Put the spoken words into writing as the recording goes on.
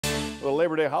Well, the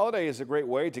Labor Day holiday is a great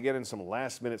way to get in some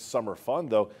last-minute summer fun,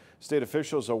 though state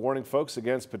officials are warning folks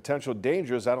against potential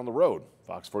dangers out on the road.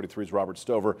 Fox 43's Robert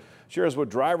Stover shares what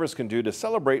drivers can do to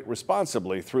celebrate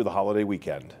responsibly through the holiday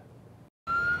weekend.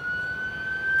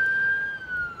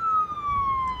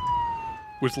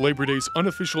 With Labor Day's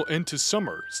unofficial end to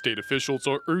summer, state officials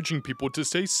are urging people to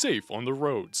stay safe on the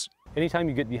roads. Anytime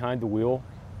you get behind the wheel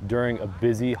during a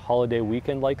busy holiday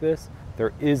weekend like this,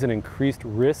 there is an increased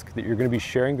risk that you're going to be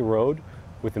sharing the road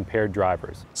with impaired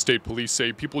drivers. State police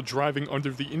say people driving under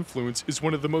the influence is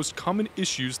one of the most common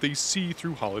issues they see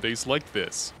through holidays like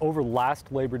this. Over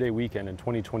last Labor Day weekend in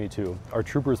 2022, our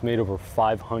troopers made over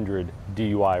 500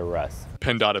 DUI arrests.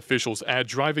 PennDOT officials add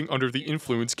driving under the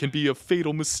influence can be a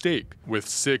fatal mistake, with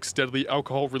 6 deadly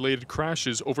alcohol-related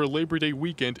crashes over Labor Day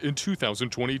weekend in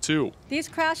 2022. These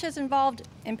crashes involved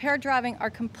impaired driving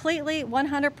are completely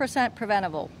 100%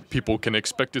 preventable. People can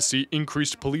expect to see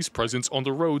increased police presence on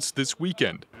the roads this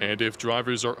weekend. And if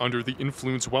drivers are under the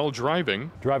influence while driving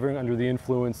under the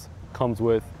influence comes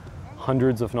with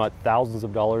hundreds, if not thousands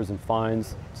of dollars in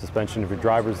fines, suspension of your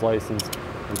driver's license,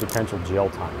 and potential jail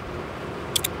time.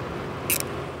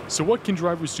 So what can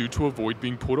drivers do to avoid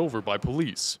being pulled over by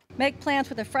police? Make plans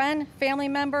with a friend, family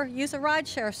member, use a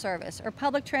rideshare service or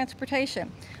public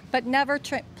transportation, but never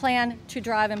plan to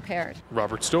drive impaired.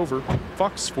 Robert Stover,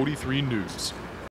 Fox 43 News.